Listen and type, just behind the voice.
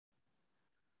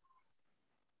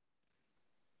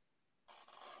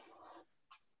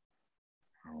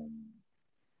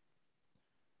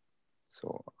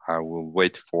So I will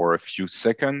wait for a few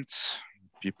seconds.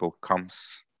 People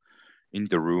comes in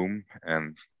the room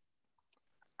and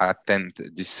attend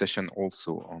this session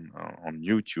also on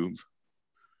YouTube.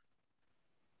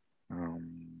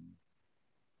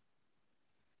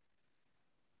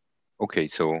 Okay,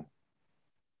 so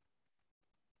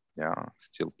yeah,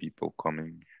 still people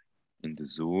coming in the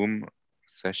Zoom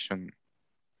session.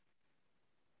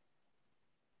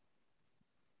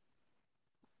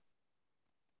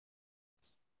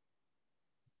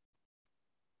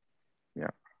 Yeah,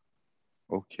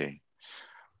 okay.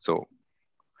 So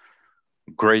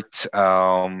great.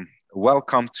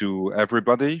 Welcome to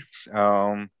everybody.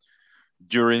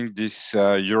 During this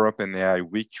Europe and AI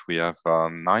Week, we have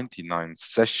 99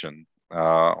 sessions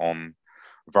on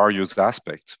various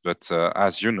aspects. But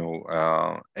as you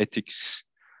know, ethics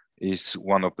is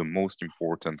one of the most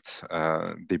important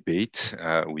debate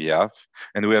we have.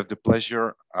 And we have the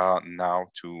pleasure now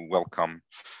to welcome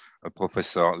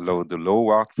Professor Lode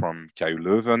Lauwaert from KU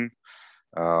Leuven.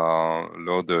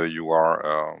 Lode, you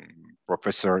are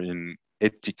professor in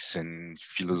ethics and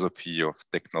philosophy of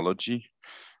technology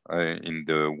in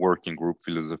the working group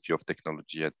philosophy of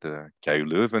technology at KU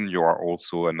Leuven. You are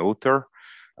also an author.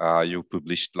 You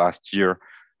published last year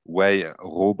Way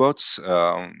Robots.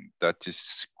 That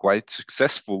is quite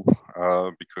successful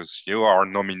because you are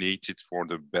nominated for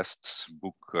the best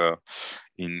book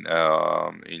in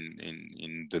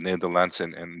the Netherlands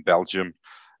and Belgium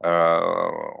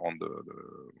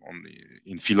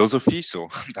in philosophy. So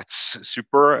that's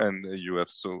super, and you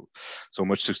have so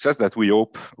much success that we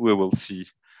hope we will see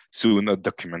soon a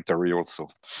documentary also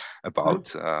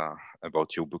about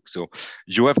your book. So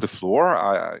you have the floor.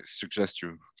 I suggest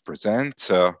you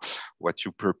present what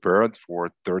you prepared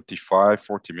for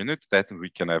 35-40 minutes, that we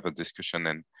can have a discussion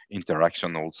and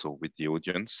interaction also with the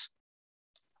audience.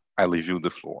 I leave you the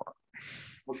floor.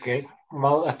 Okay,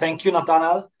 well, thank you,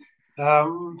 Nathanael.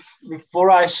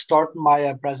 Before I start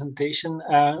my presentation,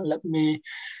 let me,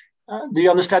 do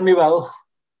you understand me well?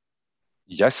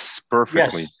 Yes,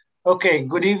 perfectly. Yes. Okay,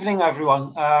 good evening,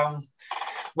 everyone.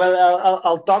 Well,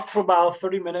 I'll talk for about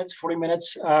 40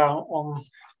 minutes on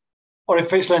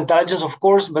artificial intelligence, of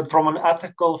course, but from an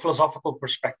ethical, philosophical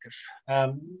perspective,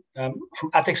 from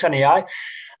ethics and AI.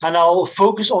 And I'll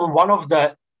focus on one of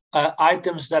the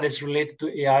items that is related to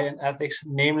AI and ethics,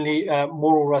 namely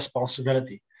moral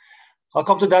responsibility. I'll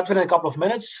come to that within a couple of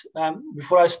minutes.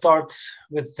 Before I start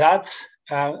with that,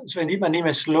 so indeed, my name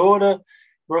is Lode,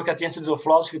 work at the Institute of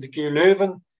Philosophy at the KU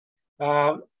Leuven,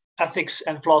 ethics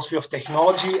and philosophy of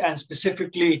technology, and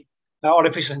specifically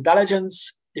artificial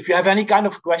intelligence. If you have any kind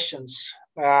of questions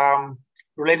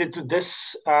related to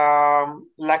this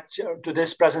lecture, to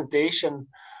this presentation,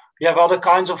 you have other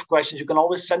kinds of questions, you can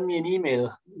always send me an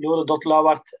email,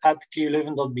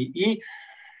 lode.lauwaert@kuleuven.be.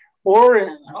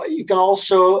 Or you can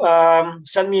also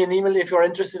send me an email if you're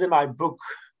interested in my book.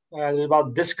 There's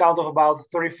about discount of about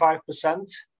 35%.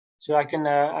 So I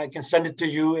can send it to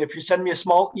you. If you send me a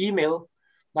small email,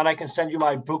 then I can send you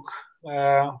my book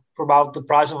for about the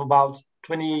price of about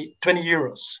 20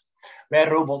 euros. Wij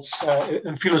robots,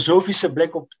 een filosofische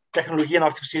blik op technologie en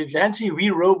artificiële intelligentie.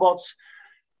 We robots,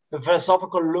 a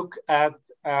philosophical look at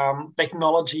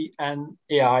technology and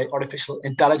AI, artificial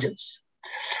intelligence.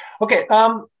 Okay,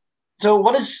 so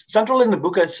what is central in the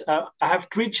book is I have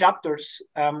 3 chapters,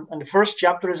 and the first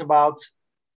chapter is about,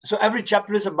 so every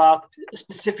chapter is about a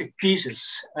specific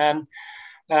thesis, and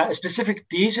a specific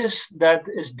thesis that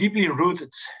is deeply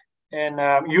rooted in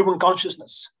human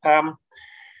consciousness.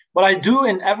 What I do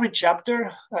in every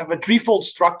chapter, I have a threefold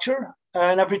structure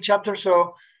in every chapter.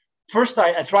 So first,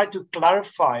 I try to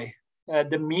clarify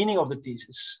the meaning of the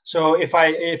thesis. So if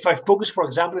I focus, for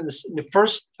example, in the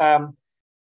first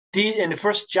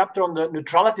chapter on the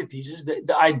neutrality thesis,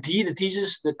 the idea, the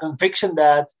thesis, the conviction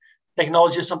that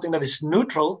technology is something that is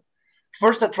neutral.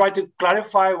 First, I try to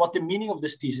clarify what the meaning of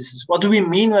this thesis is. What do we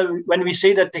mean when we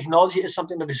say that technology is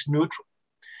something that is neutral?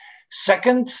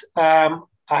 Second,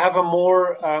 I have a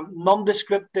more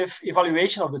non-descriptive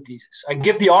evaluation of the thesis. I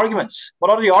give the arguments.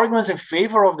 What are the arguments in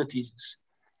favor of the thesis?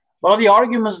 What are the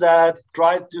arguments that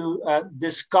try to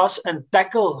discuss and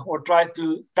tackle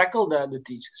the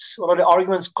thesis? What are the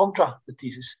arguments contra the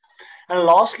thesis? And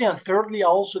lastly and thirdly, I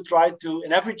also try to,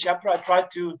 in every chapter, I try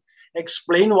to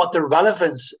explain what the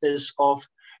relevance is of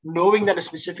knowing that a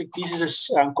specific thesis is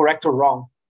correct or wrong.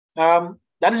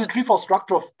 That is a threefold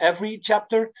structure of every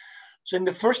chapter. So in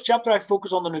the first chapter, I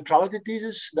focus on the neutrality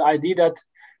thesis, the idea that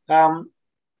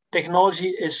technology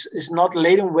is not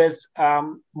laden with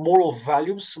moral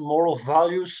values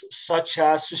such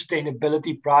as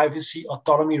sustainability, privacy,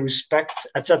 autonomy, respect,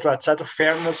 etc.,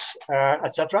 fairness,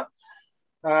 etc.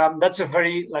 That's a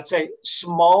very, let's say,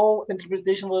 small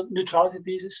interpretation of the neutrality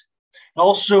thesis. And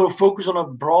also focus on a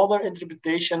broader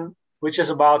interpretation, which is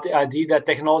about the idea that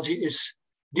technology is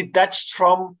detached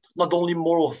from not only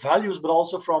moral values, but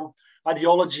also from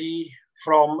ideology,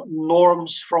 from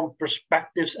norms, from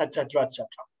perspectives, etc., etc.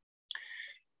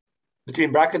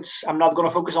 Between brackets, I'm not going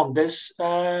to focus on this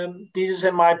thesis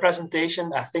in my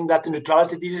presentation. I think that the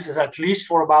neutrality thesis is at least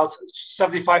for about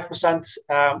 75%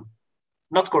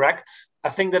 not correct. I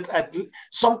think that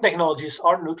some technologies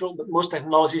are neutral, but most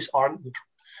technologies aren't neutral.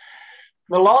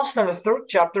 The last and the third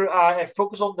chapter, I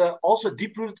focus on the also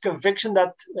deep-rooted conviction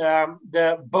that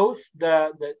both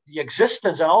the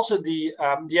existence and also the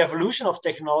evolution of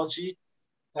technology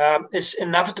is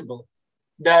inevitable.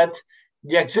 That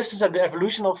the existence and the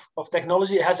evolution of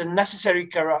technology has a necessary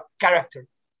character.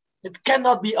 It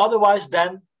cannot be otherwise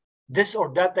than this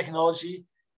or that technology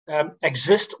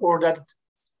exists, or that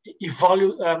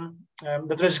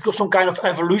that there is some kind of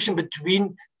evolution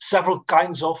between several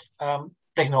kinds of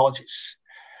technologies.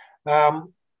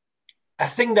 I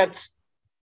think that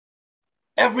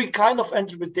every kind of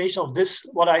interpretation of this,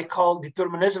 what I call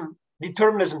determinism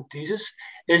thesis,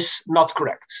 is not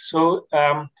correct. So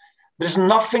there's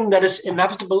nothing that is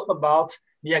inevitable about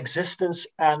the existence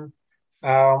and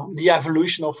the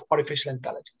evolution of artificial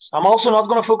intelligence. I'm also not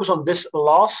going to focus on this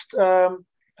last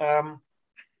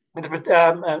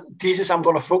thesis. I'm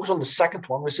going to focus on the second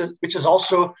one, which is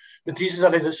also the thesis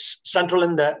that is central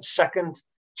in the second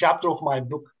chapter of my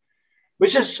book,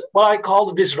 which is what I call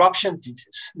the disruption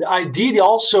thesis. The idea,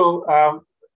 also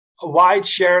a wide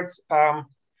shared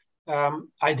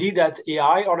idea that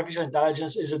AI, artificial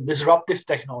intelligence, is a disruptive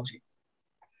technology.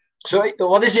 So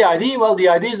what is the idea? Well, the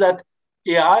idea is that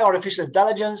AI, artificial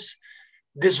intelligence,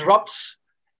 disrupts,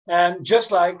 and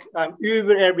just like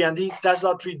Uber, Airbnb,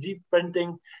 Tesla, 3D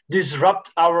printing,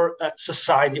 disrupt our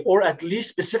society, or at least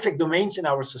specific domains in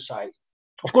our society.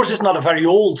 Of course, it's not a very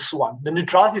old one. The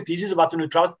neutrality thesis about the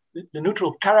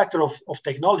neutral character of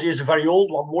technology is a very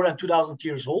old one, more than 2,000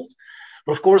 years old.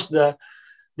 But of course, the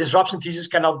disruption thesis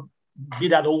cannot be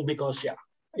that old because,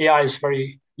 AI is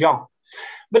very young.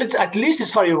 But at least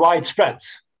it's very widespread.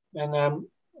 And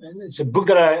it's a book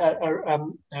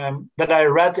that I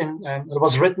read it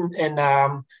was written in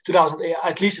 2008.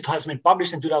 At least it has been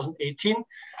published in 2018.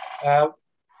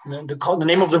 The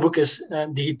name of the book is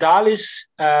Digitalis,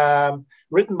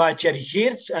 written by Thierry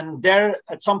Geerts. And there,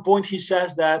 at some point, he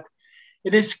says that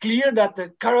it is clear that the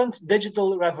current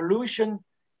digital revolution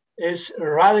is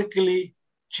radically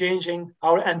changing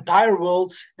our entire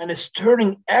world and is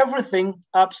turning everything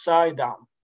upside down.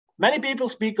 Many people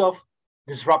speak of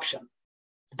disruption.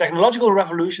 The technological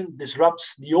revolution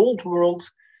disrupts the old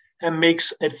world and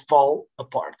makes it fall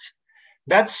apart.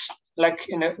 That's like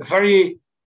in a very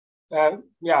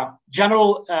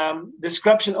general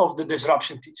description of the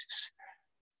disruption thesis.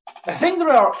 I think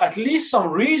there are at least some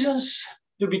reasons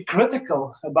to be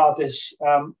critical about this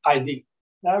idea.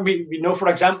 We know, for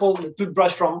example, the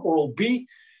toothbrush from Oral-B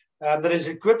that is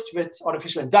equipped with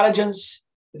artificial intelligence.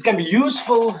 It can be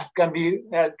useful, can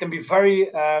be very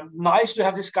nice to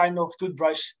have this kind of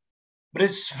toothbrush, but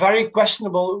it's very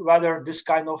questionable whether this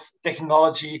kind of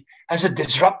technology has a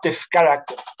disruptive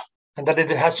character and that it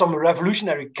has some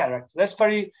revolutionary character. That's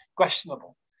very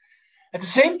questionable. At the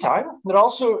same time, there are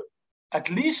also at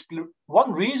least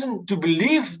one reason to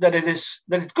believe that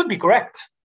it could be correct.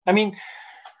 I mean,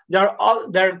 there are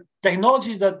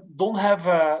technologies that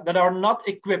that are not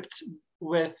equipped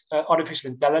with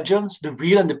artificial intelligence, the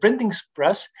wheel and the printing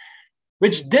press,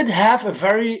 which did have a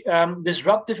very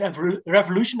disruptive and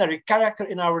revolutionary character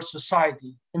in our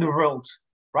society, in the world,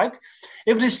 right?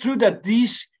 If it is true that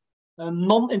these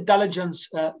non-intelligent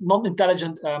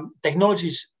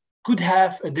technologies could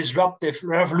have a disruptive,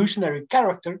 revolutionary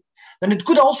character, then it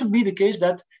could also be the case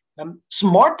that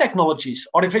smart technologies,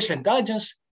 artificial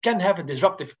intelligence, can have a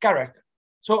disruptive character.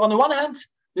 So on the one hand,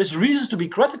 there's reasons to be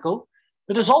critical,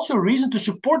 but there's also a reason to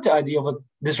support the idea of a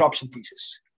disruption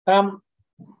thesis.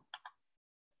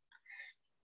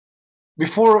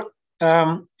 Before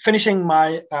finishing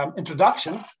my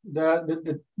introduction,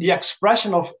 the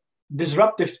expression of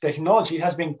disruptive technology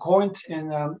has been coined in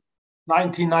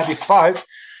 1995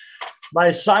 by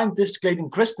a scientist, Clayton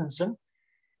Christensen,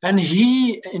 and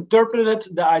he interpreted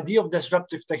the idea of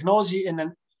disruptive technology in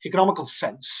an economical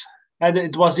sense. And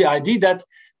it was the idea that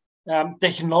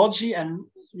technology and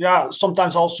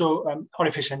sometimes also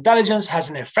artificial intelligence has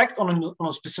an effect on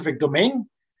a specific domain,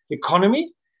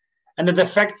 economy, and the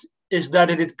effect is that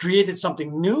it created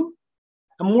something new.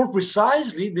 And more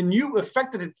precisely, the new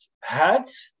effect that it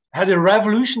had a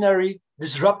revolutionary,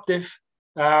 disruptive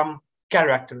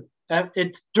character. And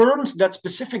it turned that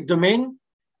specific domain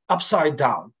upside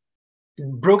down. It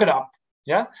broke it up.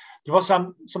 Yeah, there was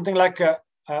something like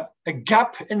a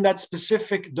gap in that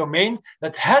specific domain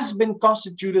that has been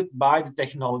constituted by the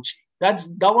technology.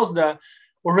 That was the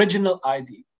original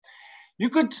idea. You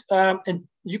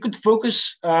could focus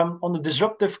on the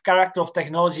disruptive character of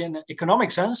technology in an economic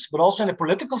sense, but also in a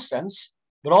political sense,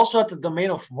 but also at the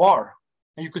domain of war.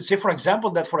 And you could say, for example,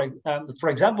 that for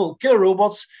example, killer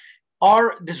robots are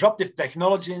disruptive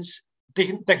technologies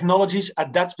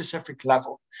at that specific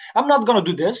level. I'm not going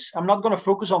to do this. I'm not going to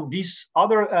focus on these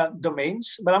other domains,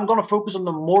 but I'm going to focus on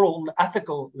the moral, on the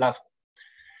ethical level.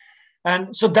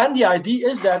 And so then the idea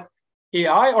is that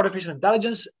AI, artificial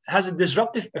intelligence, has a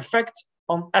disruptive effect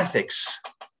on ethics.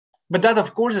 But that,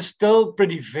 of course, is still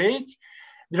pretty vague.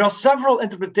 There are several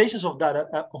interpretations of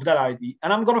that idea.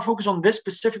 And I'm going to focus on this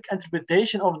specific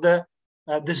interpretation of the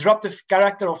disruptive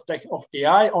character of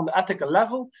AI on the ethical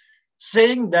level,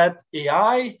 saying that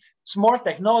AI, smart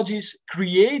technologies,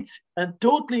 create a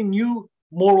totally new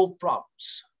moral problems.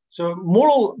 So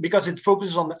moral, because it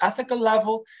focuses on the ethical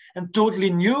level, and totally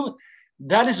new,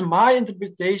 that is my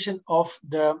interpretation of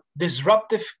the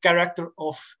disruptive character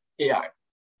of AI.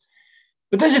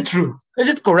 But is it true? Is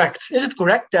it correct? Is it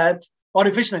correct that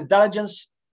artificial intelligence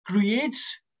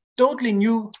creates totally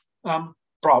new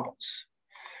problems?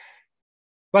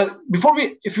 Well,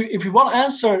 if you want to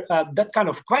answer that kind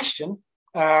of question,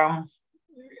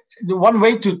 the one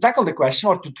way to tackle the question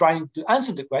or to try to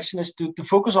answer the question is to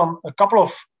focus on a couple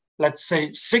of, let's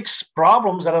say, 6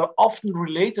 problems that are often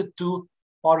related to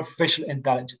artificial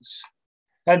intelligence.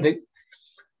 And the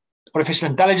artificial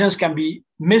intelligence can be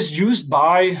misused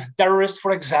by terrorists,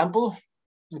 for example.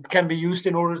 It can be used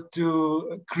in order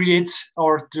to create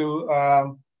or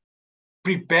to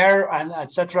prepare and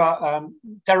etc.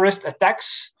 Terrorist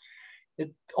attacks.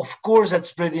 Of course,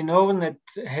 that's pretty known.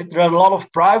 There are a lot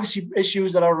of privacy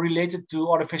issues that are related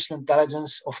to artificial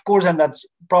intelligence. Of course, and that's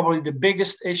probably the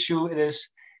biggest issue. It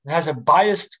has a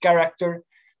biased character.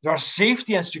 There are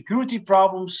safety and security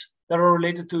problems that are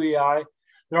related to AI.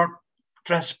 There are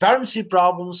transparency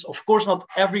problems. Of course, not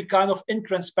every kind of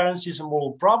intransparency is a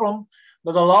moral problem,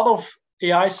 but a lot of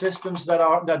AI systems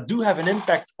that do have an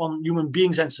impact on human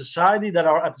beings and society that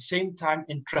are at the same time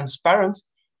intransparent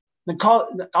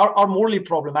are morally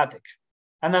problematic.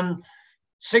 And then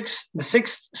the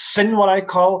sixth sin, what I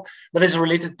call, that is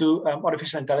related to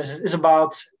artificial intelligence, is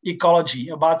about ecology,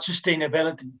 about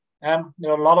sustainability.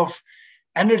 There are a lot of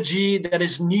energy that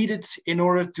is needed in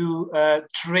order to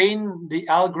train the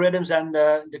algorithms and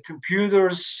the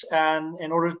computers, and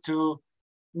in order to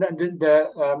the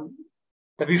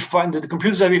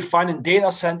computers that we find in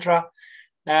data center.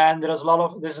 And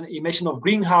there's an emission of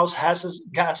greenhouse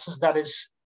gases that is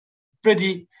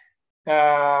pretty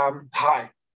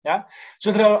high. Yeah.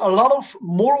 So there are a lot of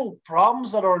moral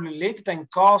problems that are related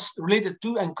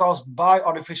to and caused by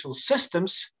artificial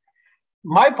systems.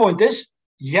 My point is,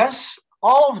 yes,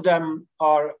 all of them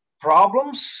are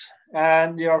problems,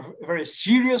 and they are very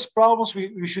serious problems.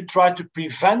 We should try to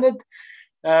prevent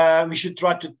it. We should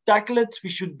try to tackle it. We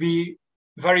should be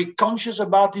very conscious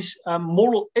about these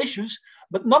moral issues.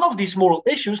 But none of these moral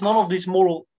issues, none of these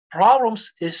moral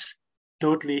problems is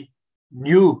totally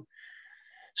new.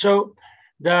 So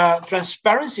the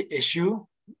transparency issue,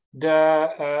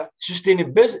 the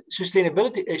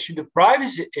sustainability issue, the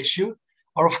privacy issue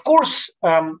are, of course,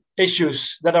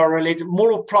 issues that are related,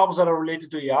 moral problems that are related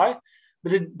to AI,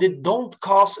 but they don't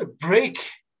cause a break.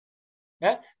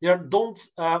 Yeah? They don't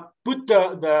put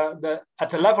at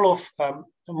the level of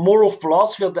moral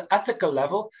philosophy, at the ethical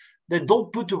level, they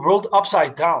don't put the world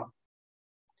upside down.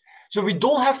 So we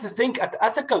don't have to think at the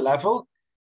ethical level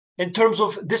in terms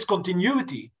of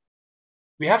discontinuity.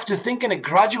 We have to think in a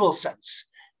gradual sense.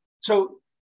 So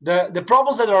the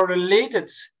problems that are related,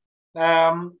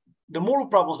 the moral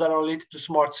problems that are related to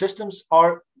smart systems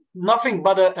are nothing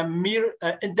but a mere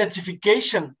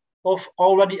intensification of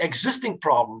already existing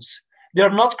problems. They're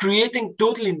not creating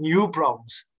totally new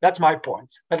problems. That's my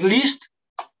point, at least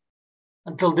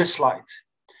until this slide.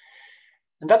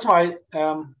 And that's my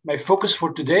focus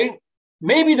for today.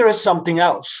 Maybe there is something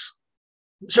else.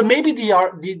 So maybe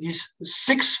these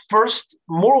 6 first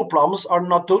moral problems are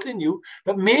not totally new,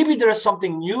 but maybe there is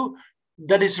something new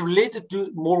that is related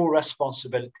to moral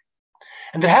responsibility.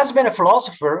 And there has been a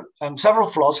philosopher, several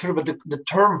philosophers, but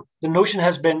the notion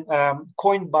has been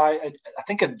coined by, I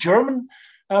think, a German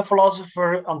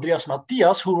philosopher, Andreas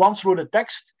Matthias, who once wrote a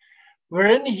text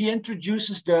wherein he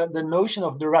introduces the notion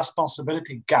of the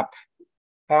responsibility gap.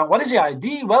 What is the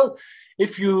idea? Well,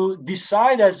 if you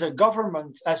decide as a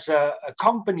government, as a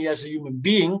company, as a human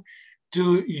being,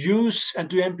 to use and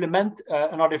to implement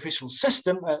an artificial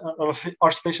system,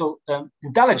 artificial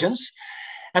intelligence.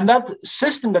 And that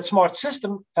system, that smart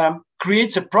system,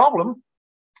 creates a problem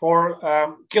or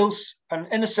kills an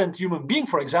innocent human being,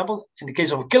 for example, in the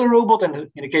case of a killer robot and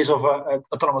in the case of an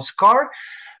autonomous car.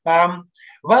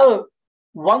 Well,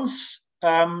 once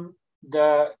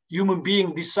the human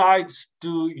being decides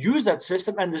to use that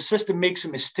system and the system makes a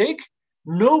mistake,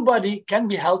 nobody can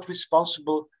be held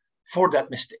responsible for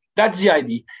that mistake. That's the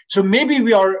idea. So maybe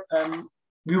we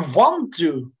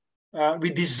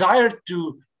desire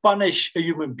to punish a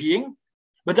human being,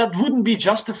 but that wouldn't be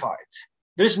justified.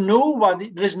 There is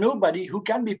nobody who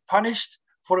can be punished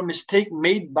for a mistake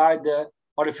made by the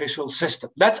artificial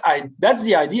system. That's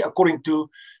the idea, according to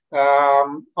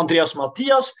Andreas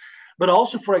Matthias, but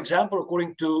also, for example,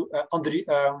 according to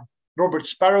Robert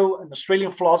Sparrow, an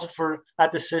Australian philosopher,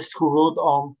 ethicist, who wrote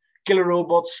on killer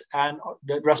robots and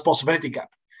the responsibility gap.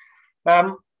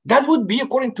 That would be,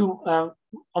 according to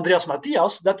Andreas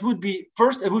Matthias, it would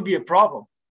be a problem.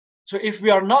 So if we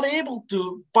are not able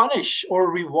to punish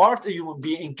or reward a human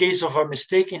being in case of a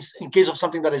mistake, in case of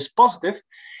something that is positive,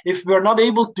 if we are not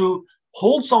able to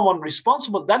hold someone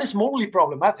responsible, that is morally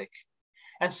problematic.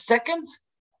 And second,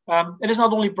 it is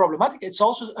not only problematic, it's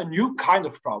also a new kind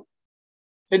of problem.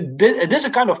 It is a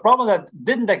kind of problem that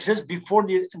didn't exist before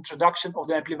the introduction of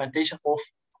the implementation of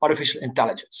artificial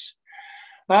intelligence.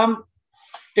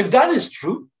 If that is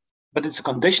true, but it's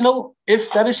conditional,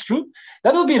 if that is true,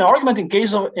 that will be an argument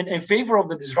in favor of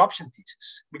the disruption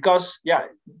thesis. Because,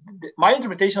 my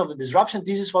interpretation of the disruption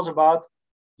thesis was about,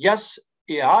 yes,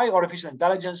 AI, artificial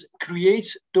intelligence,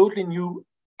 creates totally new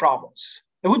problems.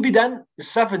 It would be then the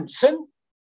seventh sin,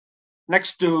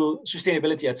 next to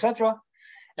sustainability, etc.,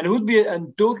 and it would be a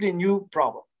totally new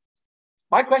problem.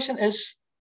 My question is,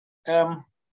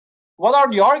 what are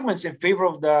the arguments in favor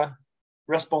of the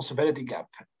responsibility gap?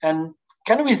 And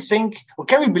can we think, or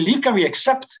can we believe, can we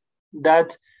accept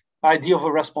that idea of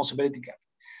a responsibility gap?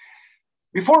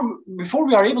 Before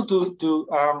we are able to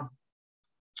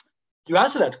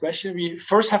answer that question, we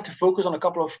first have to focus on a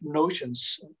couple of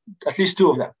notions, at least two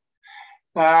of them.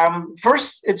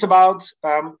 First, it's about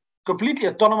completely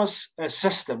autonomous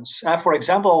systems. For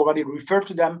example, I already referred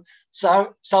to them,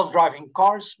 self-driving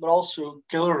cars, but also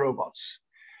killer robots.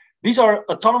 These are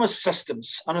autonomous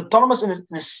systems, and autonomous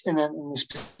in a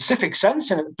specific sense,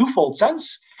 in a twofold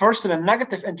sense. First, in a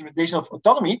negative interpretation of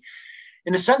autonomy,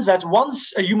 in the sense that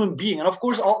once a human being, and of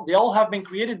course they all have been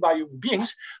created by human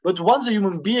beings, but once a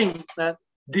human being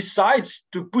decides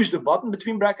to push the button,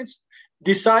 between brackets,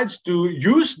 decides to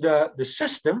use the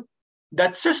system,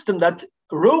 that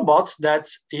robot, that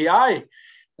AI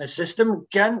system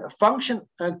can function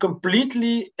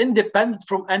completely independent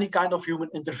from any kind of human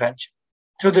intervention.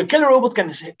 So the killer robot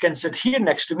can sit here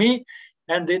next to me,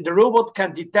 and the robot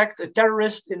can detect a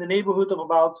terrorist in the neighborhood of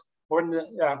about, or in the,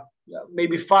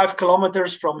 maybe 5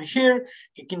 kilometers from here.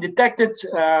 He can detect it,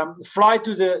 fly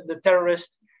to the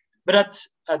terrorist, but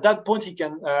at that point he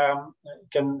can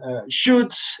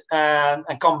shoot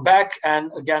and come back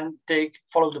and again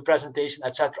follow the presentation,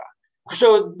 etc.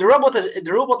 So the robot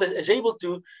is able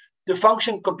to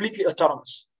function completely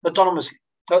autonomously.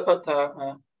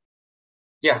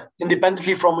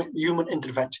 Independently from human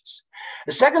interventions.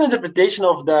 The second interpretation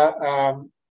of the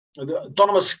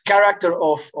autonomous character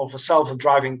of a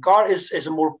self-driving car is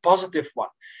a more positive one.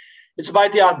 It's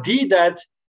about the idea that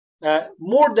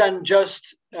more than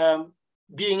just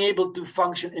being able to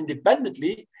function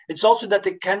independently, it's also that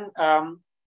they can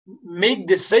make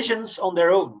decisions on their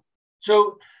own.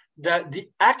 So the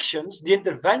actions, the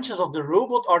interventions of the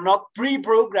robot are not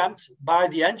pre-programmed by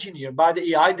the engineer, by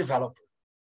the AI developer.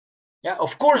 Yeah,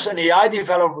 of course, an AI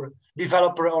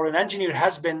developer or an engineer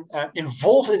has been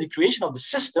involved in the creation of the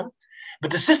system,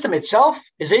 but the system itself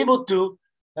is able to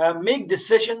make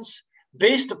decisions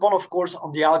based upon, of course,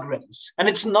 on the algorithms. And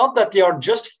it's not that they are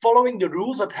just following the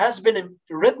rules that has been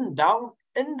written down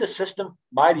in the system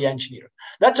by the engineer.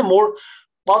 That's a more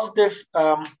positive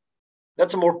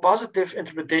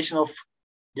interpretation of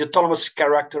the autonomous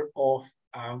character of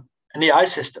an AI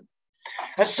system.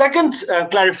 A second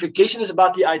clarification is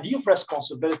about the idea of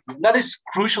responsibility. And that is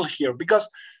crucial here, because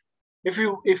if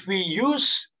we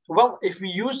use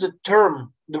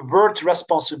the word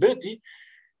responsibility,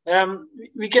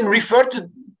 we can refer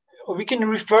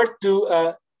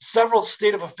to several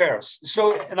state of affairs.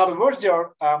 So in other words,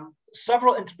 there are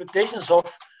several interpretations of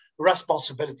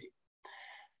responsibility.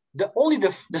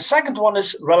 The second one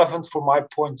is relevant for my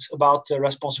point about the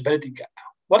responsibility gap.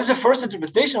 What is the first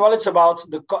interpretation? Well, it's about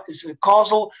it's a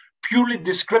causal, purely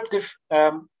descriptive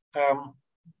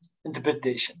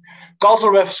interpretation. Causal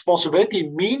responsibility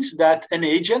means that an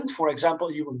agent, for example,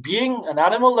 a human being, an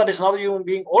animal that is not a human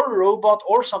being, or a robot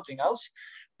or something else,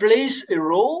 plays a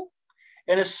role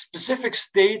in a specific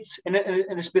state, in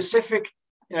a specific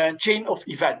chain of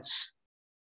events.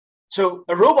 So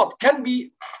a robot can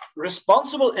be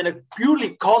responsible in a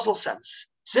purely causal sense,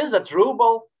 since that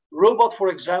robot, for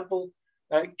example,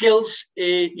 kills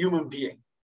a human being,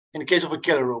 in the case of a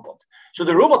killer robot. So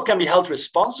the robot can be held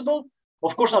responsible,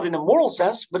 of course not in a moral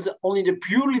sense, but only in the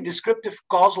purely descriptive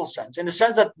causal sense, in the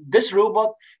sense that this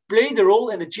robot played a role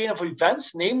in the chain of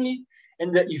events, namely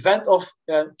in the event of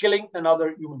killing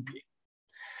another human being.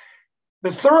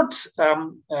 The third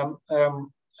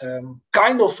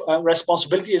kind of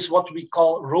responsibility is what we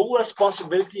call role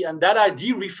responsibility, and that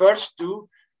idea refers to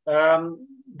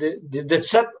the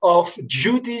set of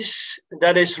duties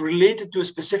that is related to a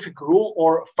specific role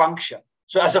or function.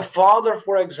 So as a father,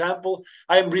 for example,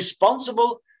 I am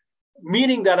responsible,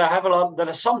 meaning that there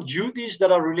are some duties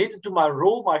that are related to my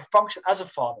role, my function as a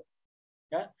father.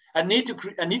 Yeah? I need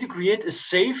to create a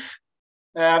safe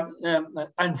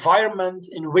environment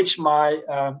in which my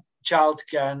child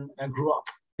can grow up.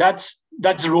 That's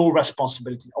a role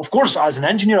responsibility. Of course, as an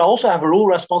engineer, I also have a role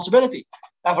responsibility.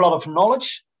 I have a lot of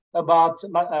knowledge about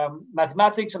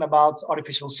mathematics and about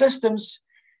artificial systems.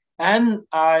 And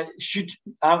I should,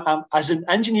 as an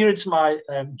engineer, it's my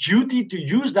duty to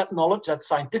use that knowledge, that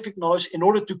scientific knowledge, in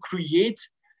order to create,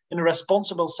 in a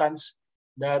responsible sense,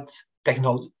 that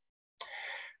technology.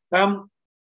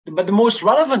 But the most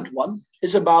relevant one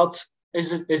is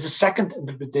the second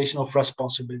interpretation of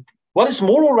responsibility. What is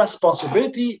moral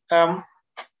responsibility?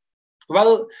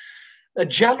 Well, a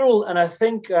general, and I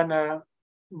think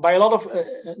by a lot of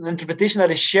an interpretation that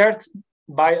is shared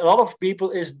by a lot of people,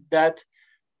 is that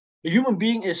a human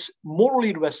being is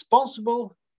morally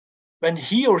responsible when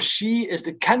he or she is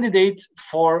the candidate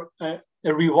for a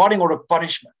rewarding or a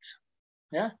punishment.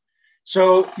 Yeah.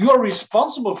 So you are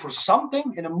responsible for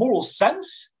something in a moral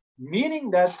sense,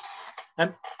 meaning that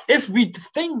if we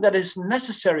think that it's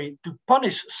necessary to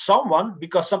punish someone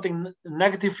because something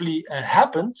negatively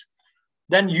happened,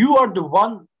 then you are the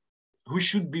one who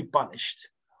should be punished.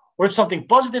 Or if something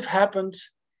positive happened,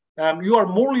 you are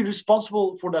morally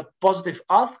responsible for that positive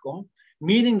outcome,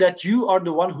 meaning that you are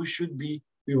the one who should be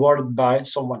rewarded by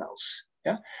someone else.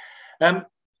 Yeah.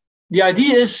 The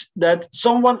idea is that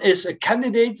someone is a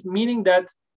candidate, meaning that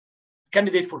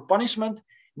candidate for punishment,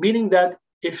 meaning that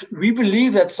if we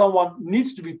believe that someone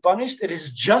needs to be punished, it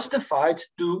is justified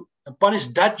to punish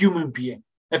that human being.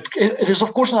 It is,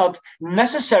 of course, not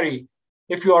necessary,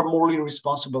 if you are morally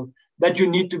responsible, that you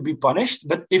need to be punished.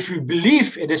 But if you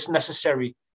believe it is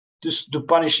necessary to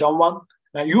punish someone,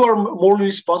 you are morally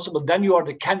responsible, then you are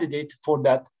the candidate for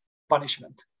that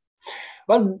punishment.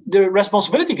 Well, the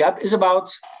responsibility gap is about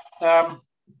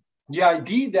the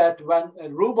idea that when a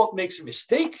robot makes a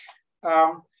mistake,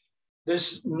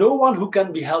 there's no one who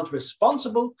can be held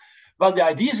responsible. Well, the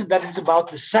idea is that it's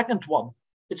about the second one.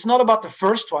 It's not about the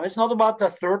first one. It's not about the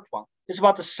third one. It's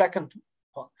about the second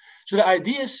one. So the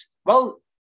idea is, well,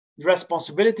 the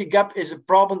responsibility gap is a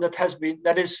problem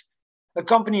that is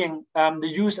accompanying the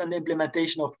use and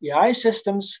implementation of AI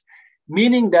systems,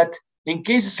 meaning that in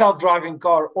case a self-driving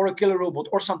car or a killer robot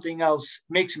or something else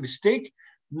makes a mistake,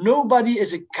 nobody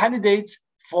is a candidate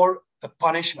for a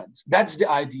punishment. That's the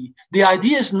idea. The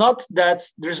idea is not that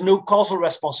there's no causal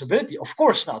responsibility. Of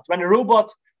course not. When a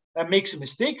robot makes a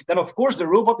mistake, then of course the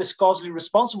robot is causally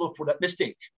responsible for that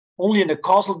mistake, only in a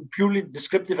causal, purely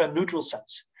descriptive and neutral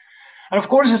sense. And of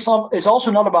course, it's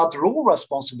also not about role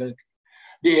responsibility.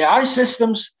 The AI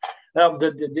systems,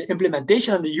 the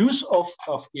implementation and the use of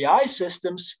AI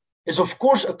systems is of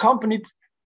course accompanied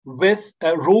with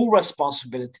a role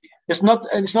responsibility. It's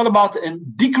not about a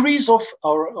decrease of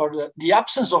or the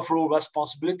absence of role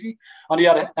responsibility. On the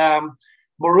other,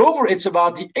 moreover, it's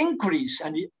about the increase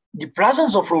and the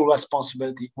presence of role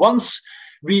responsibility. Once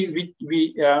we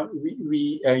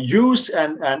use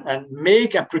and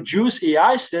make and produce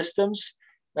AI systems,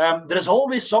 there is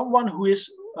always someone who is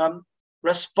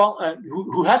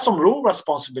who has some role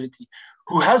responsibility,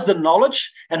 who has the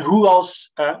knowledge, and who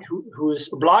is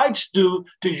obliged to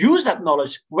use that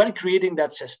knowledge when creating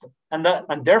that system.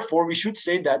 And therefore, we should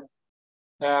say that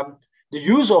the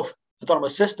use of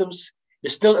autonomous systems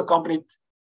is still accompanied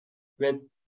with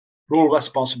role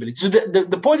responsibility. So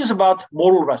the point is about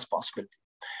moral responsibility.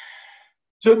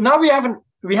 So now we have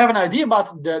an idea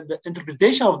about the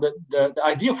interpretation of the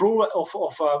idea of role of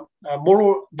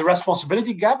the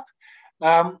responsibility gap.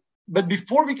 But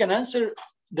before we can answer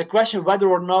the question whether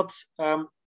or not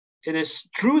it is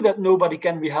true that nobody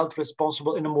can be held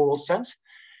responsible in a moral sense,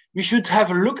 we should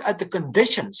have a look at the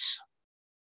conditions.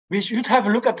 We should have a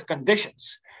look at the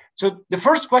conditions. So the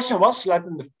first question was, like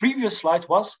in the previous slide,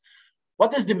 was,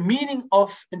 what is the meaning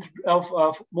of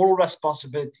moral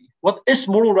responsibility? What is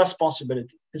moral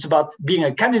responsibility? It's about being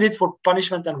a candidate for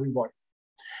punishment and reward.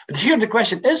 But here the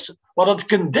question is, what are the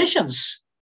conditions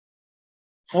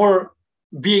for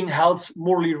being held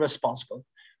morally responsible?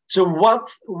 So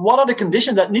what are the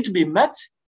conditions that need to be met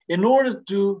in order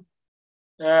to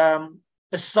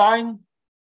assign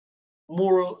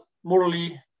moral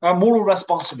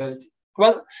responsibility?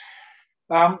 Well,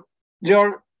 there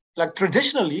are, like,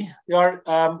 traditionally, there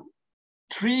are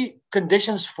three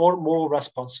conditions for moral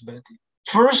responsibility.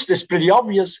 First is pretty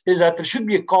obvious, is that there should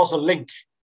be a causal link.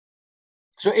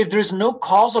 So if there is no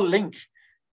causal link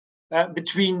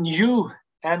between you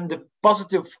and the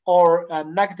positive or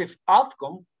negative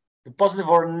outcome, the positive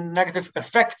or negative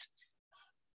effect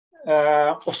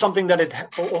of something that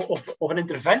of an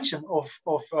intervention, of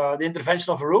the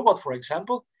intervention of a robot, for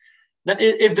example, then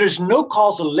if there's no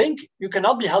causal link, you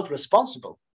cannot be held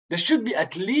responsible. There should be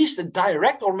at least a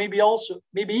direct, or maybe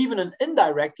even an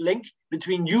indirect link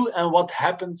between you and what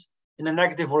happened in a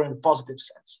negative or in a positive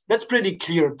sense. That's pretty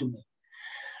clear to me.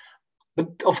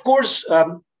 But of course,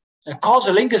 a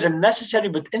causal link is a necessary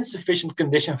but insufficient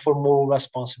condition for moral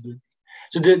responsibility.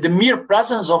 So the mere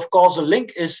presence of causal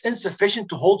link is insufficient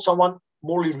to hold someone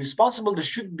morally responsible. There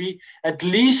should be at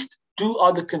least two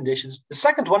other conditions. The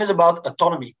second one is about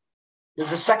autonomy.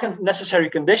 There's a second necessary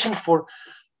condition for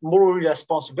moral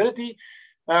responsibility.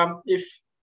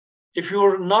 If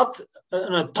you're not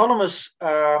an autonomous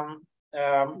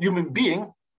human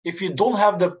being, if you don't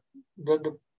have the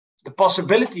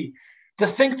possibility to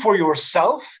think for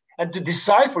yourself and to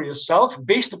decide for yourself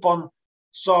based upon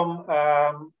some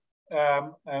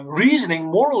reasoning,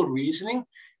 moral reasoning,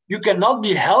 you cannot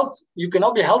be held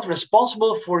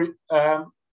responsible for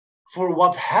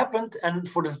what happened and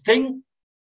for the thing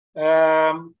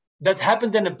that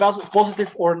happened in a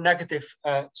positive or negative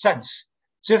sense.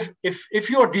 So if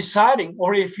you are deciding,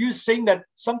 or if you're saying that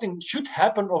something should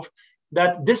happen, or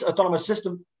that this autonomous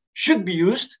system should be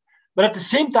used, but at the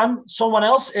same time someone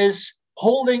else is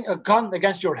holding a gun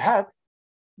against your head,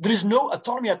 there is no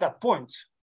autonomy at that point.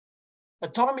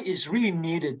 Autonomy is really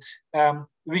needed.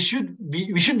 We should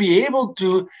be able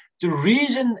to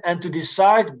reason and to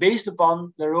decide based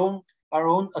upon our own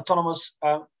autonomous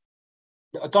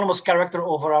the autonomous character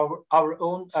over our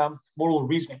own moral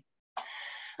reasoning.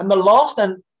 And the last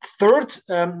and third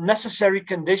necessary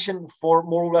condition for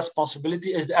moral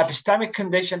responsibility is the epistemic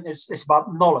condition. Is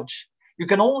about knowledge. You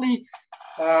can only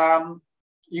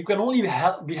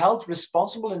be held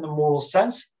responsible in the moral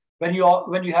sense when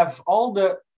you have all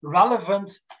the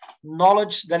relevant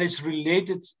knowledge that is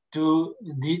related to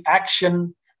the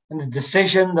action and the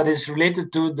decision, that is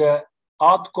related to the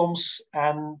outcomes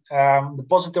and the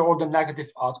positive or the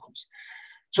negative outcomes.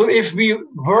 So if we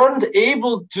weren't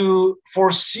able to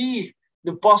foresee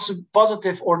the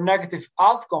positive or negative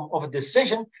outcome of a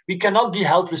decision, we cannot be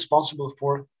held responsible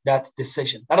for that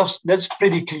decision. That's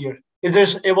pretty clear. If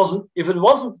it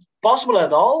wasn't possible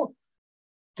at all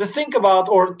to think about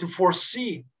or to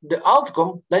foresee the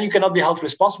outcome, then you cannot be held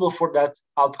responsible for that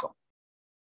outcome.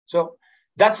 So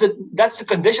that's the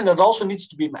condition that also needs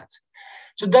to be met.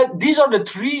 So these are the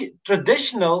three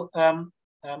traditional.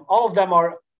 All of them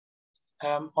are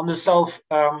on the self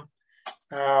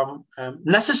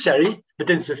necessary but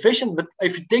insufficient. But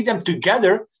if you take them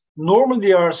together, normally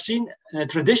they are seen in a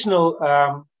traditional,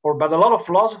 or by a lot of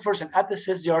philosophers and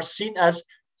ethicists, they are seen as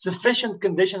sufficient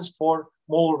conditions for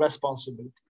moral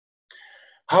responsibility.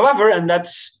 However, and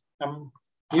that's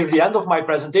near the end of my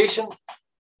presentation.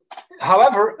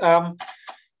 However,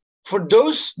 for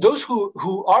those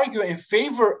who argue in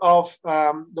favor of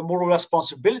the moral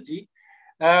responsibility,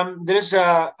 there is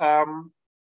a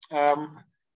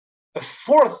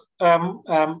fourth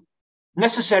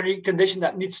necessary condition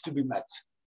that needs to be met.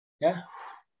 Yeah,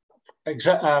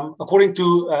 according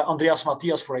to Andreas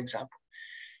Matthias, for example,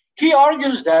 he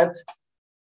argues that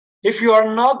if you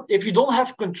don't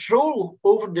have control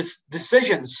over the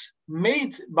decisions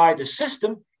made by the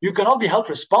system, you cannot be held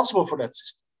responsible for that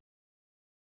system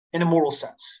in a moral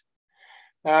sense.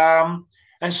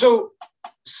 And so,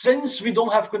 since we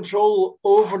don't have control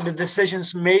over the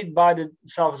decisions made by the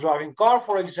self-driving car,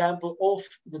 for example, of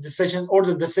the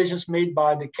decisions made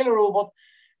by the killer robot,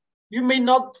 you may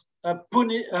not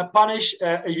punish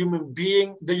the human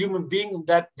being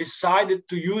that decided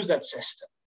to use that system,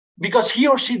 because he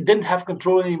or she didn't have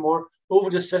control anymore over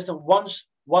the system once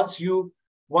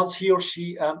he or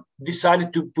she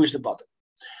decided to push the button.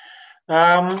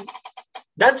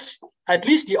 That's at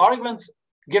least the argument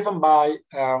given by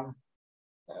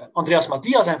Andreas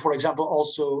Matthias and, for example,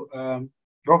 also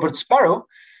Robert Sparrow.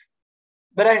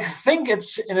 But I think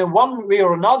it's in a one way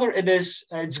or another,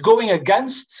 it's going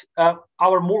against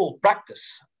our moral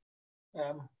practice.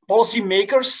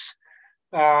 Policymakers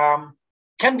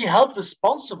can be held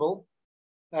responsible.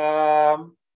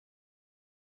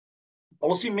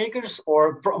 Policymakers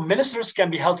or ministers can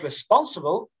be held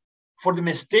responsible for the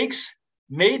mistakes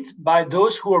made by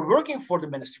those who are working for the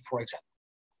minister, for example.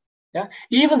 Yeah,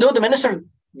 even though the minister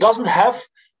doesn't have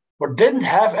or didn't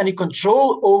have any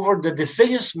control over the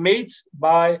decisions made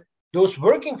by those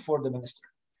working for the minister.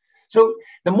 So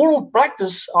the moral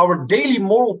practice, our daily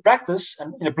moral practice,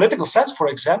 and in a political sense, for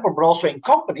example, but also in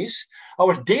companies,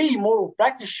 our daily moral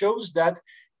practice shows that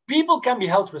people can be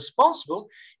held responsible,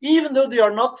 even though they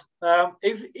are not,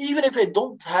 even if they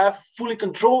don't have fully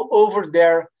control over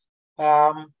their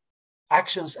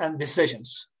actions and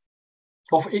decisions.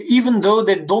 Even though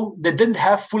they didn't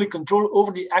have fully control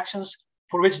over the actions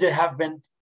for which they have been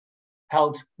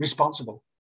held responsible.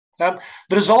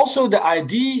 There is also the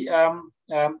idea,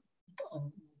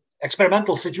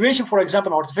 experimental situation, for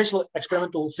example, an artificial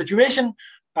experimental situation.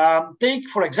 Take,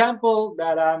 for example,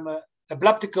 that I'm a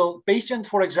epileptical patient,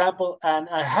 for example, and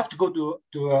I have to go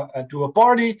to a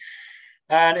party,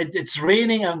 and it's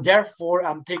raining, and therefore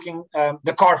I'm taking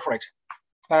the car, for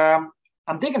example.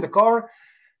 I'm taking the car,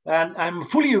 and I'm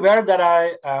fully aware that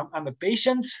I'm a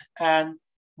patient, and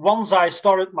once I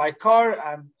started my car,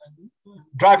 I'm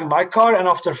driving my car, and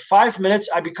after 5 minutes,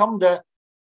 I become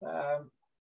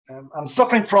I'm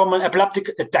suffering from an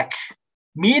epileptic attack.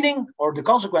 Meaning, or the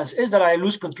consequence is that I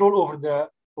lose control over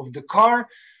the car,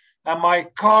 and my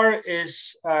car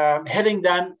is hitting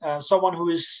then someone who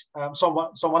is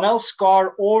someone else's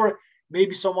car, or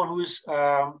maybe someone who is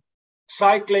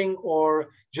cycling or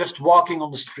just walking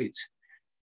on the street.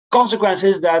 Consequence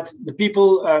is that the people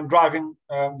driving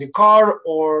the car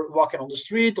or walking on the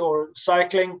street or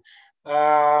cycling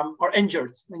are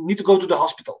injured and need to go to the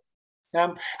hospital.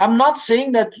 I'm not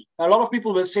saying that a lot of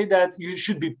people will say that you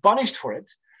should be punished for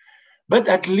it, but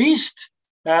at least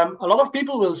a lot of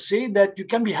people will say that you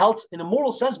can be held in a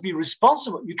moral sense, be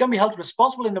responsible. You can be held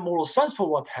responsible in a moral sense for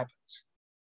what happens.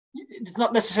 It's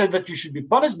not necessary that you should be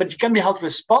punished, but you can be held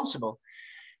responsible.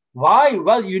 Why?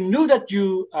 Well, you knew that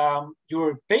you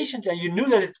were a patient, and you knew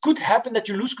that it could happen that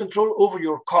you lose control over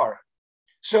your car.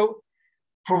 So,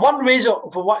 for one reason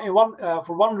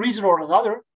or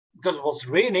another, because it was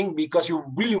raining, because you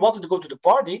really wanted to go to the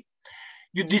party,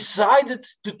 you decided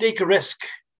to take a risk.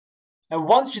 And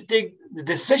once you take the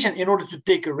decision in order to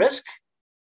take a risk,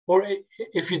 or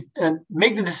if you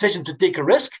make the decision to take a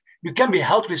risk, you can be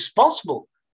held responsible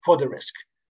for the risk.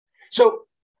 So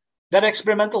that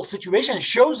experimental situation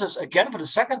shows us again for the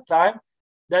second time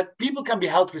that people can be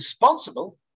held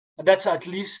responsible. And that's at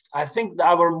least, I think,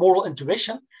 our moral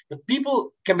intuition, that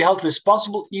people can be held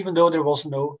responsible even though there was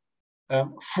no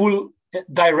full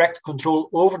direct control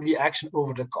over the action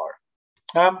over the car.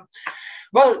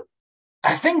 Well,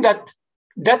 I think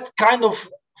that kind of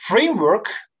framework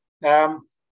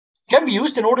can be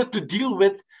used in order to deal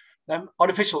with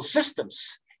artificial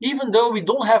systems. Even though we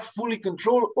don't have fully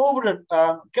control over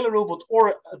a killer robot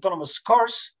or autonomous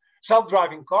cars,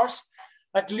 self-driving cars,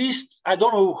 at least, I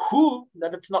don't know who,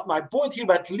 that's not my point here,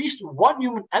 but at least one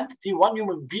human entity, one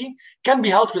human being can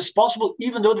be held responsible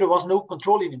even though there was no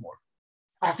control anymore.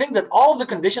 I think that all of the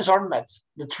conditions are met,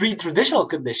 the three traditional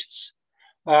conditions.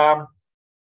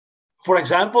 For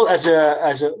example, as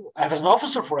an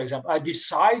officer, for example, I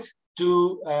decide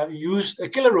to use a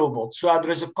killer robot, so there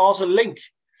is a causal link.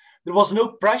 There was no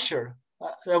pressure.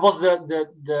 There was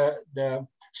the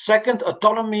second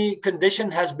autonomy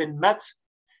condition has been met.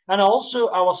 And also,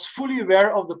 I was fully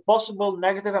aware of the possible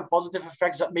negative and positive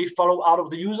effects that may follow out of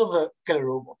the use of a killer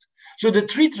robot. So the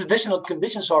three traditional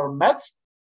conditions are met.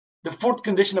 The fourth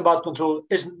condition about control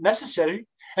isn't necessary.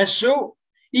 And so,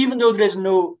 even though there is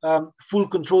no full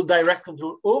control, direct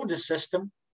control over the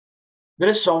system, there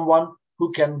is someone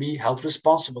who can be held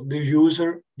responsible: the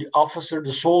user, the officer,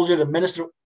 the soldier, the minister,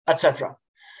 etc.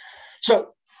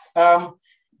 So,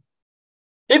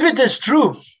 if it is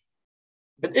true,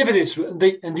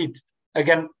 indeed,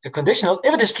 again, a conditional,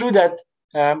 if it is true that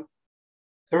a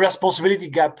responsibility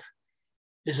gap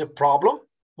is a problem,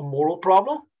 a moral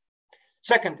problem.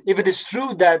 Second, if it is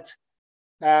true that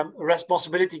a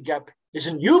responsibility gap is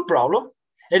a new problem,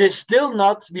 it is still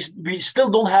not, we still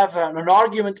don't have an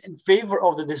argument in favor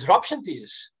of the disruption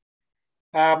thesis.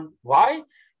 Why?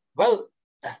 Well,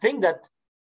 I think that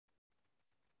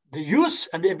the use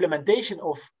and the implementation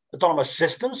of autonomous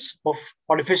systems of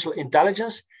artificial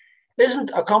intelligence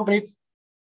isn't accompanied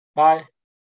by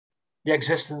the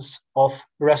existence of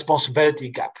a responsibility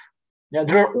gap. Yeah,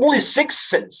 there are only 6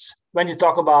 sins when you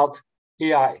talk about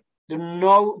AI.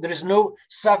 There is no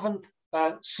 7th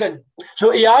sin.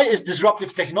 So AI is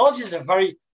disruptive technology. Is a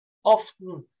very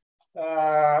often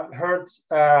heard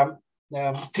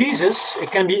thesis.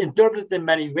 It can be interpreted in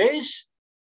many ways,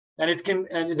 and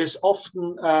it is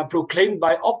often proclaimed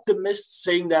by optimists,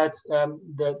 saying that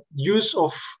the use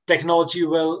of technology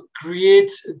will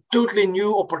create totally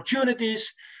new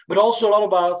opportunities, but also a lot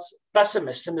about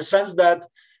pessimists in the sense that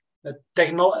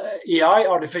AI,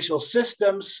 artificial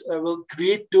systems, will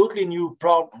create totally new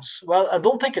problems. Well, I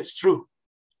don't think it's true.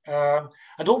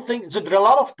 I don't think so. There are a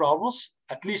lot of problems,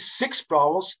 at least 6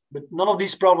 problems, but none of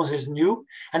these problems is new.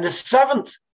 And the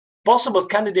 7th possible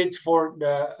candidate for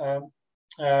the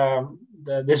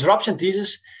disruption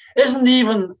thesis isn't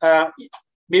even,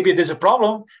 maybe it is a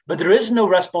problem, but there is no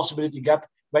responsibility gap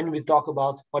when we talk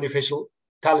about artificial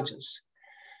intelligence.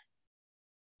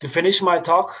 To finish my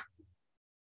talk,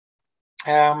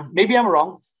 maybe I'm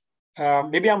wrong.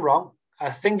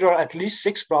 I think there are at least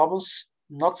 6 problems,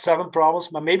 not 7 problems,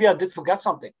 but maybe I did forget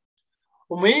something.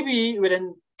 Or maybe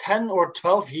within 10 or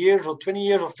 12 years or 20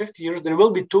 years or 50 years, there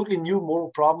will be totally new moral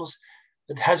problems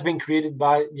that has been created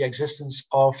by the existence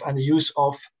of and the use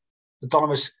of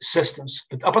autonomous systems.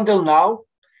 But up until now,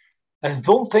 I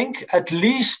don't think, at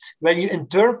least when you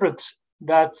interpret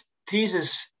that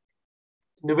thesis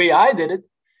the way I did it,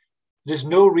 there's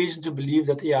no reason to believe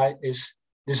that AI is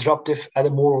disruptive at a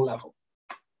moral level.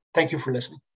 Thank you for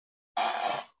listening.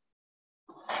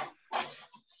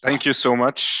 Thank you so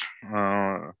much,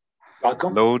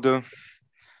 Welcome. Lode.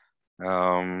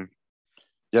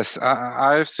 Yes,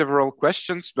 I have several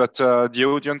questions, but the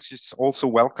audience is also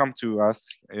welcome to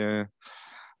ask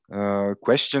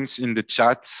questions in the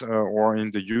chat or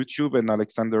in the YouTube, and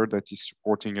Alexander, that is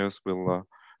supporting us, will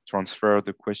transfer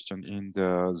the question in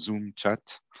the Zoom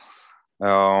chat.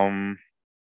 Okay.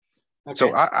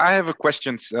 So I have a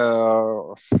question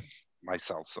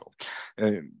myself. So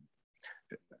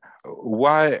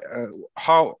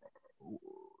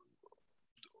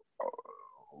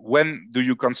when do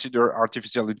you consider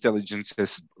artificial intelligence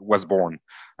was born?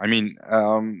 I mean,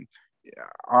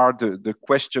 are the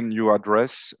question you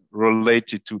address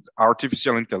related to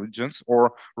artificial intelligence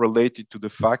or related to the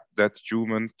fact that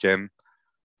humans can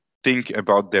think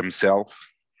about themselves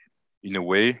in a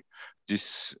way?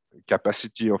 This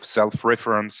capacity of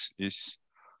self-reference is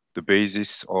the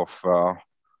basis of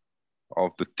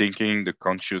the thinking, the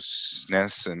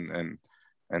consciousness, and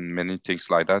many things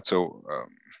like that. So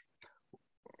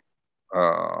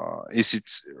is it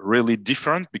really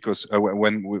different? Because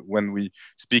when we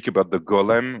speak about the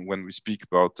golem, when we speak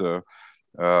about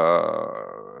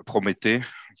Prométhée,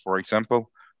 for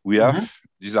example, we have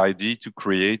this idea to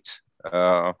create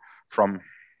from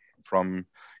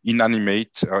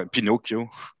inanimate Pinocchio,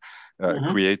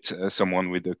 create someone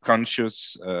with a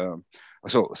conscious.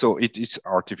 So it is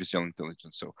artificial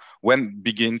intelligence. So when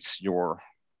begins your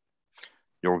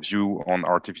view on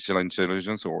artificial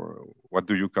intelligence, or what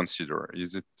do you consider?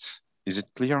 Is it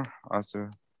clear as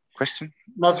a question?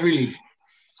 Not really.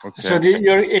 Okay. So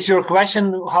is your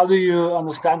question, how do you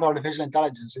understand artificial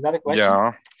intelligence? Is that a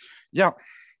question? Yeah.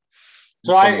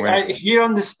 So I here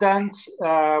understand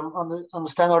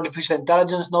artificial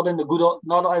intelligence not in the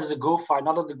not as a GoFi,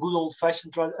 not as the good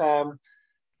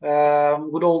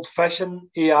old fashioned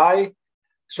AI.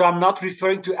 So I'm not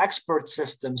referring to expert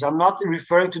systems. I'm not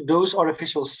referring to those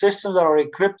artificial systems that are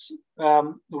equipped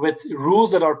with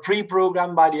rules that are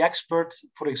pre-programmed by the expert.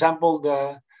 For example,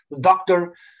 the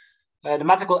doctor, the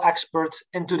medical expert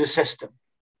into the system,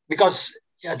 because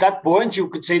at that point you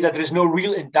could say that there is no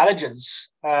real intelligence.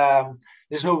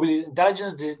 There's no real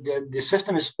intelligence. The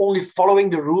system is only following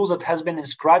the rules that has been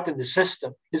inscribed in the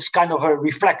system. It's kind of a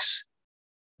reflex.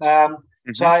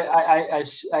 So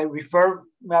I refer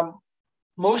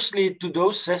mostly to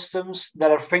those systems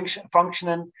that are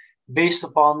functioning based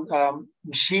upon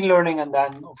machine learning, and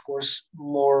then, of course,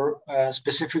 more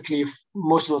specifically,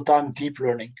 most of the time, deep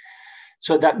learning.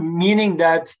 So that meaning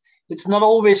that it's not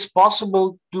always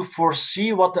possible to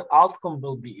foresee what the outcome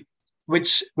will be,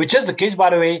 which is the case, by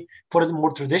the way, for the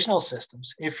more traditional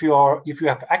systems. If you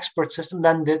have expert system,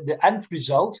 then the end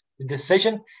result, the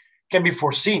decision, can be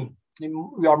foreseen.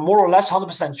 We are more or less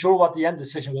 100% sure what the end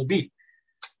decision will be.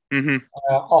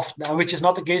 Often, which is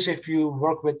not the case if you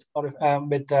work with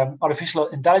artificial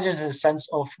intelligence in the sense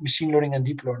of machine learning and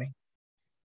deep learning.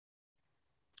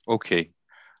 Okay.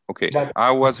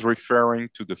 I was referring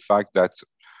to the fact that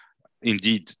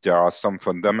indeed there are some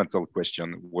fundamental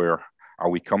questions. Where are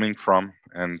we coming from?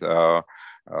 And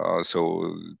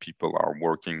so people are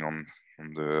working on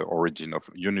the origin of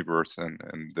universe and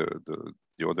the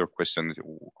the other question is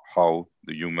how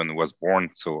the human was born.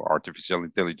 So artificial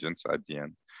intelligence at the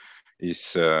end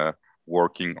is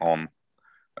working on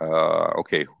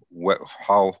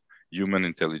how human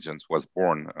intelligence was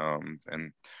born,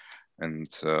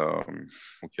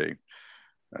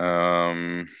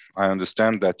 I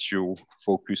understand that you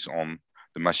focus on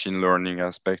the machine learning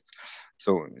aspect.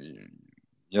 So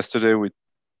yesterday we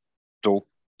talked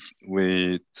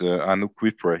with Anouk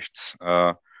Wipprecht,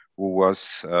 who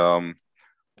was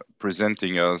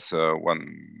presenting us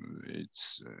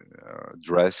its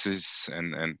dresses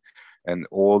and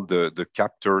all the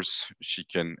captors she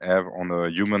can have on a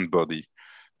human body.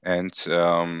 And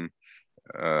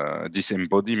this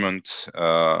embodiment,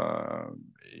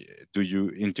 do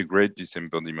you integrate this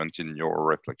embodiment in your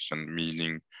reflection,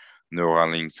 meaning neural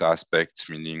links aspects,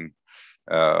 meaning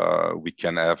we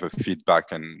can have a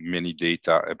feedback and many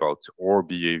data about our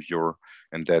behavior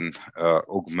and then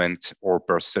augment our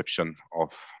perception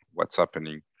of what's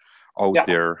happening out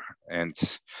there. And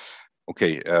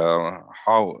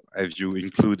how have you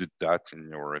included that in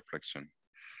your reflection?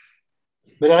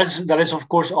 But that is of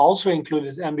course also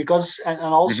included, and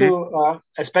also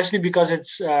especially because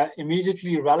it's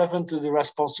immediately relevant to the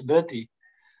responsibility.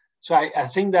 So I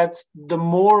think that the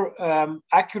more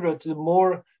accurate, the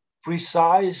more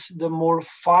precise, the more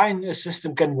fine a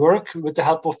system can work with the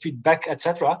help of feedback,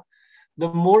 etc., the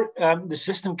more the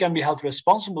system can be held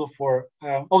responsible for,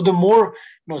 at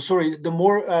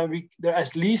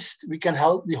least we can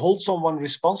hold someone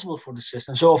responsible for the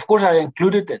system. So of course I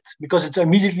included it because it's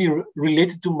immediately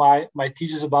related to my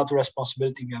thesis about the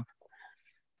responsibility gap.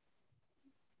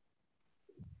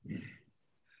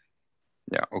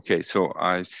 Yeah, okay, so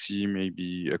I see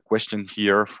maybe a question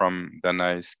here from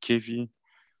Danais Kevi.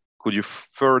 Could you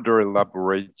further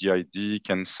elaborate the idea?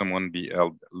 Can someone be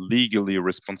held legally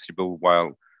responsible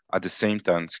while at the same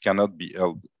time cannot be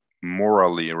held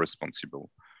morally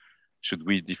responsible? Should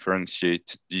we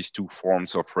differentiate these two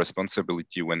forms of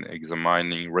responsibility when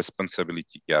examining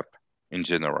responsibility gap in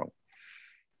general?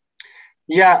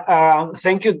 Yeah,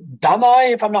 thank you,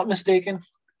 Danai, if I'm not mistaken.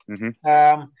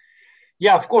 Mm-hmm.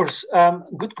 Yeah, of course.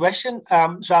 Good question.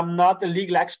 So I'm not a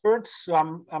legal expert,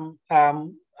 so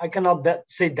I cannot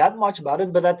say that much about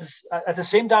it, but at the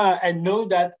same time, I know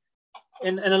that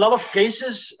in a lot of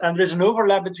cases, there's an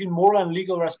overlap between moral and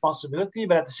legal responsibility,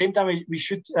 but at the same time, we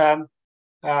should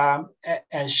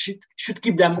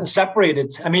keep them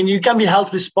separated. I mean, you can be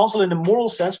held responsible in a moral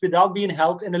sense without being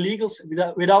held in a legal,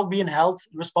 without being held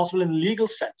responsible in a legal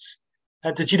sense.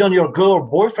 To cheat on your girl or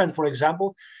boyfriend, for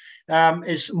example,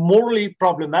 is morally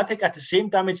problematic. At the same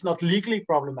time, it's not legally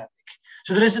problematic.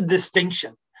 So there is a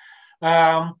distinction.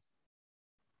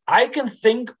 I can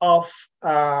think of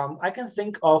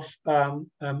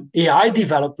AI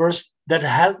developers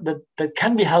that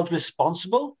can be held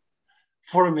responsible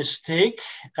for a mistake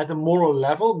at a moral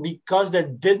level because they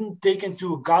didn't take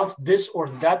into account this or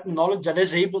that knowledge that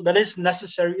is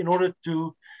necessary in order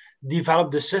to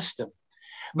develop the system.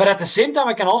 But at the same time,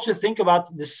 I can also think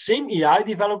about the same AI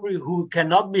developer who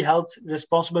cannot be held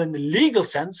responsible in the legal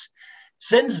sense,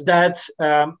 since that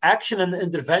action and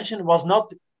intervention was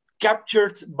not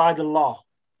captured by the law.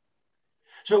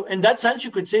 So in that sense,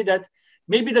 you could say that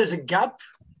maybe there's a gap.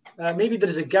 Maybe there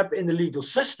is a gap in the legal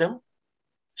system.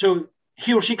 So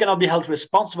he or she cannot be held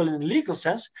responsible in the legal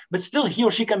sense, but still he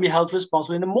or she can be held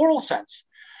responsible in the moral sense.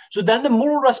 So then the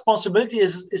moral responsibility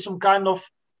is some kind of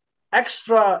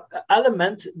extra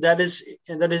element that is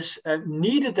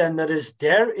needed and that is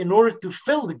there in order to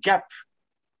fill the gap,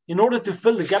 in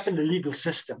the legal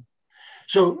system.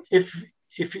 So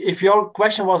if your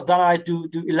question was, Dana, to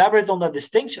elaborate on that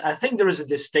distinction, I think there is a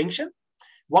distinction.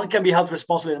 One can be held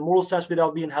responsible in a moral sense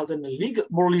without being held in a legal,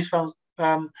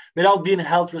 without being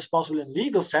held responsible in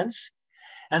legal sense.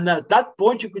 And at that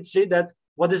point, you could say that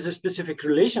what is the specific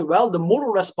relation? Well, the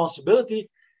moral responsibility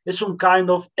is some kind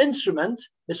of instrument,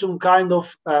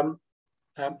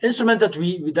 instrument that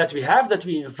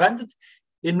we invented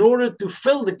in order to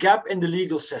fill the gap in the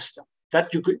legal system. That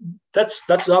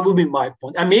would be my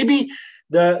point. And maybe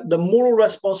the moral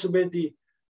responsibility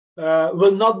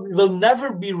will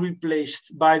never be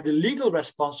replaced by the legal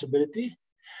responsibility.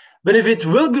 But if it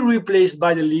will be replaced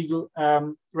by the legal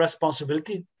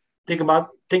responsibility, think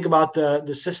about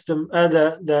the system,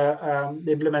 the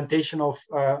implementation of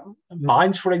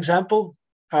mines, for example.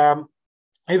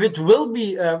 If it will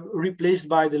be replaced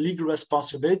by the legal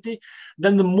responsibility,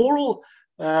 then the moral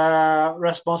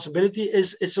responsibility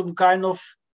is some kind of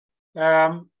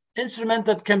instrument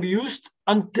that can be used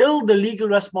until the legal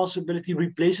responsibility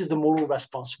replaces the moral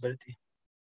responsibility.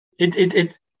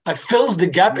 It fills the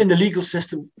gap in the legal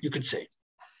system, you could say.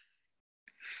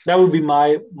 That would be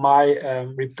my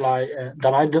reply.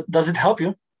 Does it help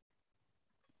you?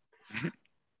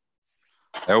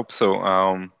 I hope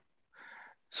so.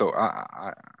 So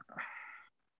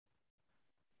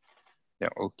yeah,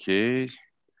 okay.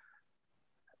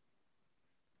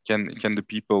 Can the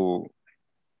people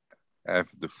have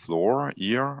the floor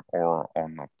here or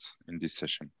not in this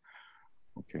session?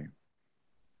 Okay.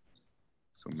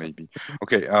 So maybe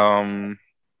okay.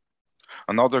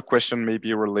 Another question may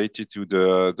be related to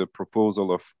the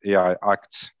proposal of AI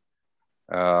Act.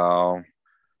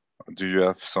 Do you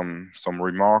have some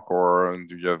remark, or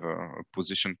do you have a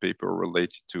position paper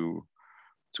related to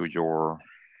your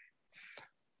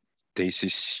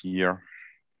thesis here?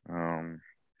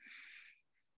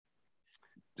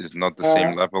 Is not the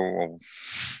same level of...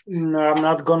 No, I'm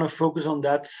not going to focus on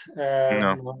that.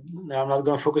 No, I'm not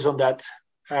going to focus on that.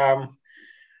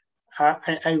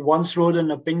 I once wrote an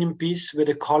opinion piece with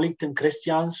a colleague, Tim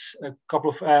Christians, it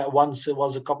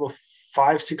was a couple of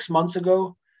 5-6 months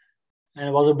ago, and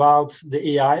it was about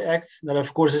the AI Act. That,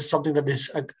 of course, is something that is,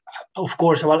 of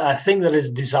course, well, I think that is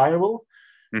desirable.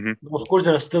 Mm-hmm. But of course,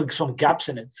 there are still some gaps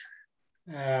in it.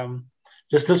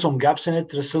 There's still some gaps in it.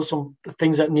 There's still some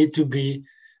things that need to be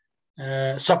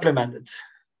supplemented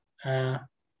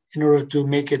in order to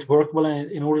make it workable,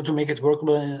 and in order to make it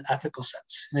workable in an ethical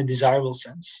sense, in a desirable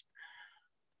sense.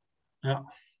 Yeah.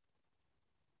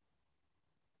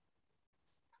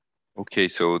 Okay,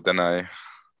 so then I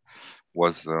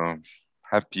was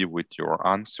happy with your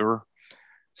answer.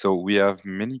 So we have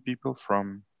many people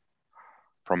from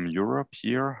Europe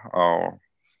here, or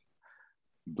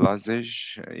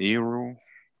Blazej, Eru,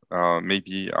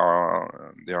 maybe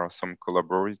there are some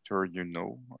collaborators, you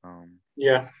know.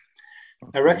 Yeah,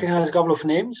 okay. I recognize a couple of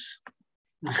names,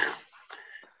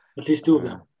 at least 2 of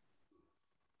them.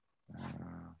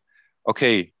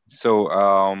 Okay, so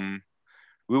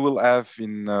we will have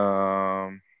in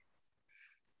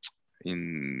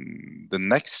the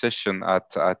next session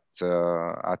at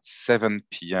 7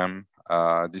 p.m.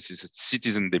 This is a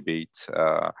citizen debate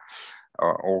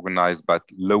organized by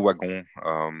Lauwaert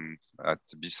at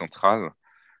Bicentral,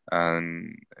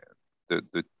 and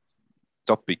the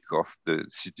topic of the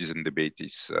citizen debate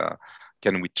is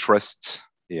can we trust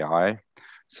AI?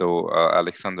 So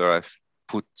Alexander, I've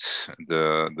put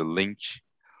the link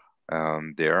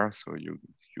there, so you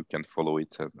can follow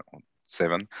it on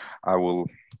 7. I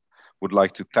would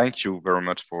like to thank you very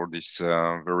much for this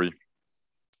very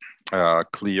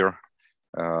clear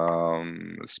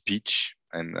speech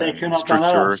and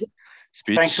structured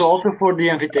speech. Thanks also for the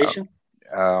invitation.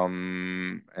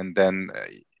 And then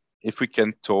if we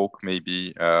can talk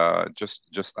maybe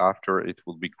just after, it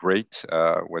will be great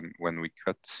when we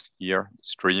cut here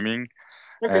streaming.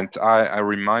 Okay. And I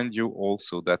remind you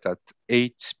also that at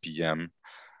 8 p.m.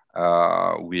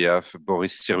 We have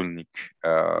Boris Cyrulnik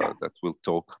that will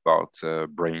talk about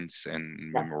brains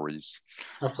and memories.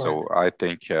 That's so right. I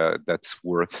think that's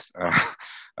worth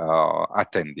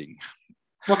attending.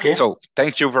 Okay. So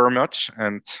thank you very much,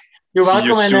 and you're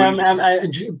welcome. And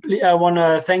I want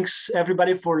to thanks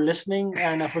everybody for listening,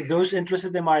 and for those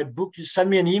interested in my book, you send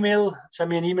me an email.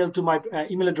 Send me an email to my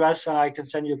email address, and I can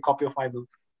send you a copy of my book.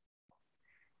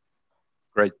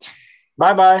 Great.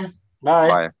 Bye-bye. Bye.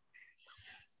 Bye.